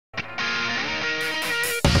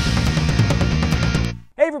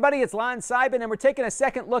Hey everybody, it's Lon.TV, and we're taking a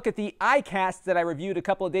second look at the iCast that I reviewed a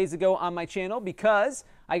couple of days ago on my channel because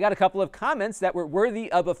I got a couple of comments that were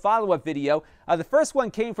worthy of a follow-up video. The first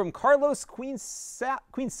one came from Carlos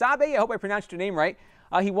Queensabe. I hope I pronounced your name right.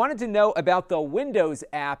 He wanted to know about the Windows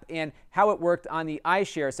app and how it worked on the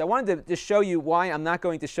iShare. So I wanted to just show you why I'm not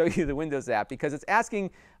going to show you the Windows app, because it's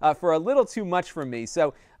asking for a little too much from me.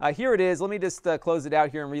 So here it is. Let me just close it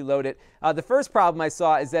out here and reload it. The first problem I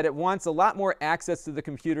saw is that it wants a lot more access to the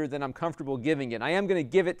computer than I'm comfortable giving it. I am going to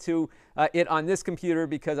give it to it on this computer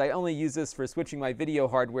because I only use this for switching my video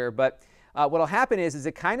hardware. But what will happen is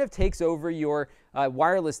it kind of takes over your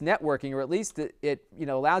wireless networking, or at least it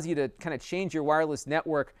allows you to kind of change your wireless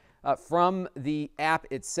network from the app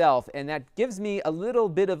itself, and that gives me a little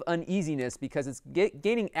bit of uneasiness because it's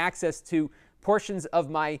gaining access to portions of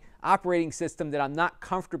my operating system that I'm not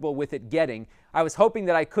comfortable with it getting. I was hoping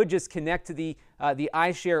that I could just connect to the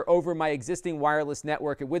iShare over my existing wireless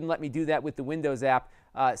network. It wouldn't let me do that with the Windows app.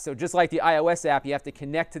 So just like the iOS app, you have to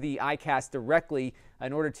connect to the iCast directly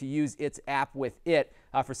in order to use its app with it.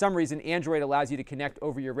 For some reason, Android allows you to connect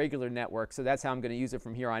over your regular network, so that's how I'm going to use it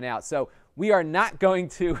from here on out. So we are not going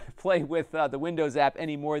to play with the Windows app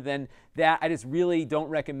any more than that. I just really don't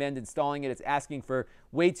recommend installing it. It's asking for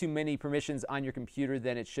way too many permissions on your computer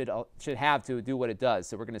than it should have to do what it does.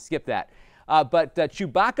 So we're going to skip that. But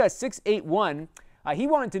Chewbacca681, he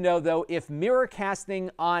wanted to know, though, if Miracasting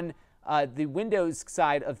on the Windows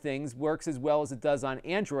side of things works as well as it does on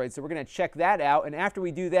Android. So we're going to check that out. And after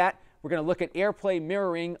we do that, we're going to look at Airplay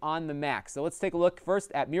Mirroring on the Mac. So let's take a look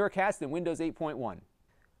first at Miracast in Windows 8.1.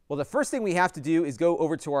 Well, the first thing we have to do is go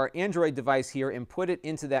over to our Android device here and put it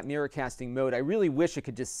into that Miracasting mode. I really wish it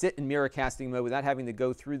could just sit in Miracasting mode without having to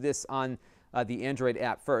go through this on the Android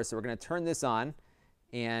app first. So we're going to turn this on,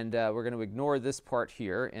 and we're going to ignore this part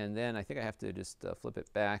here. And then I think I have to just flip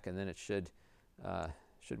it back, and then it should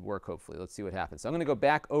work, hopefully. Let's see what happens. So I'm going to go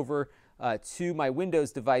back over to my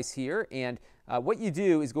Windows device here, and what you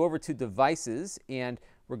do is go over to Devices, and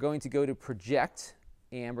we're going to go to Project,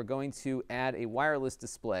 and we're going to add a wireless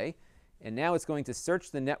display, and now it's going to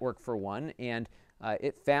search the network for one, and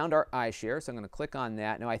it found our iShare, so I'm going to click on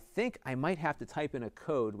that. Now I think I might have to type in a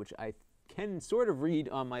code, which I can sort of read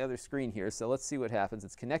on my other screen here, so let's see what happens.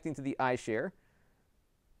 It's connecting to the iShare.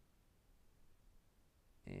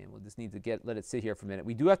 And we'll just need to let it sit here for a minute.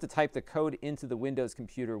 We do have to type the code into the Windows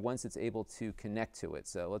computer once it's able to connect to it.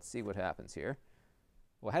 So let's see what happens here.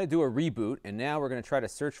 Well, I had to do a reboot, and now we're going to try to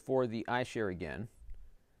search for the iShare again.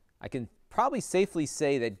 I can probably safely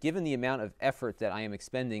say that given the amount of effort that I am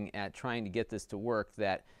expending at trying to get this to work,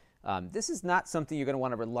 that this is not something you're going to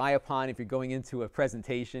want to rely upon if you're going into a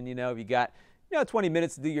presentation. If you got 20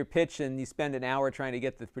 minutes to do your pitch and you spend an hour trying to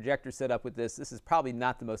get the projector set up with this, this is probably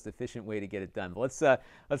not the most efficient way to get it done. But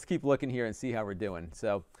let's keep looking here and see how we're doing.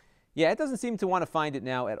 So yeah, it doesn't seem to want to find it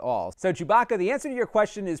now at all. So Chewbacca, the answer to your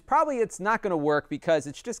question is probably it's not going to work because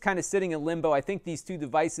it's just kind of sitting in limbo. I think these two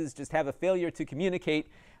devices just have a failure to communicate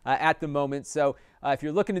at the moment. So if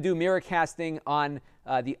you're looking to do Miracasting on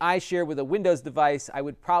the iShare with a Windows device, I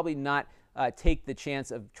would probably not take the chance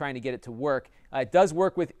of trying to get it to work. It does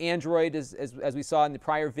work with Android, as we saw in the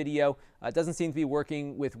prior video. It doesn't seem to be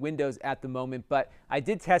working with Windows at the moment, but I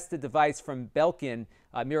did test the device from Belkin,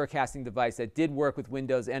 Miracasting device, that did work with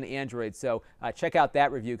Windows and Android. So check out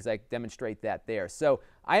that review because I demonstrate that there. So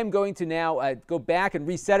I am going to now go back and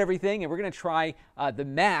reset everything, and we're going to try the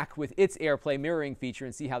Mac with its Airplay Mirroring feature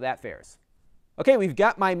and see how that fares. Okay, we've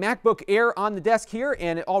got my MacBook Air on the desk here,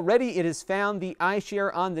 and already it has found the iShare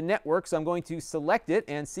on the network, so I'm going to select it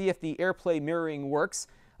and see if the Airplay Mirroring works.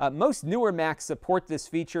 Most newer Macs support this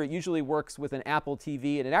feature. It usually works with an Apple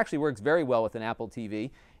TV, and it actually works very well with an Apple TV.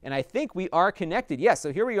 And I think we are connected. Yes,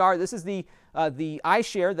 so here we are. This is the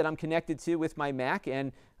iShare that I'm connected to with my Mac,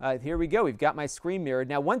 and here we go. We've got my screen mirrored.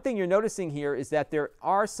 Now, one thing you're noticing here is that there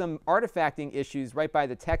are some artifacting issues right by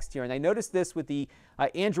the text here, and I noticed this with the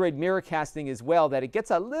Android Miracasting as well, that it gets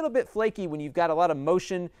a little bit flaky when you've got a lot of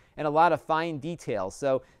motion and a lot of fine detail.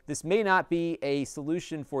 So this may not be a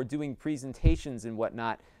solution for doing presentations and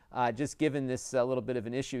whatnot, just given this little bit of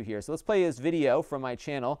an issue here. So let's play this video from my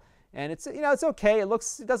channel, and it's it's okay. It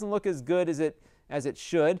doesn't look as good as it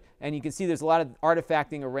should, and you can see there's a lot of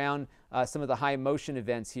artifacting around some of the high motion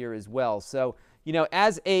events here as well. So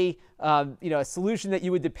as a a solution that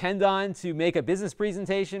you would depend on to make a business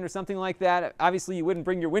presentation or something like that, obviously you wouldn't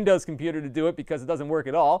bring your Windows computer to do it because it doesn't work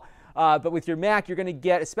at all. But with your Mac, you're going to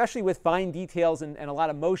get, especially with fine details and a lot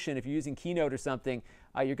of motion, if you're using Keynote or something,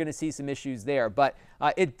 you're going to see some issues there. But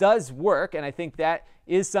it does work, and I think that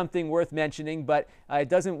is something worth mentioning, but it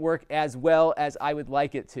doesn't work as well as I would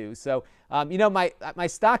like it to. So, you know, my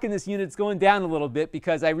stock in this unit is going down a little bit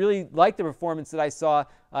because I really like the performance that I saw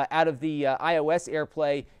out of the iOS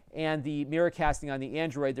AirPlay and the Miracasting on the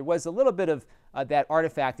Android. There was a little bit of that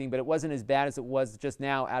artifacting, but it wasn't as bad as it was just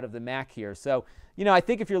now out of the Mac here. So, you know, I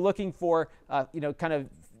think if you're looking for, you know, kind of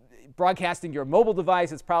broadcasting your mobile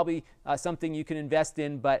device, it's probably something you can invest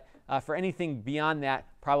in, but for anything beyond that,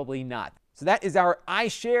 probably not. So that is our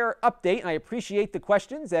iShare update, and I appreciate the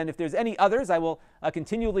questions, and if there's any others, I will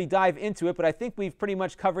continually dive into it, but I think we've pretty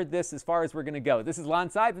much covered this as far as we're going to go. This is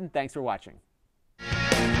Lon.TV, and thanks for watching.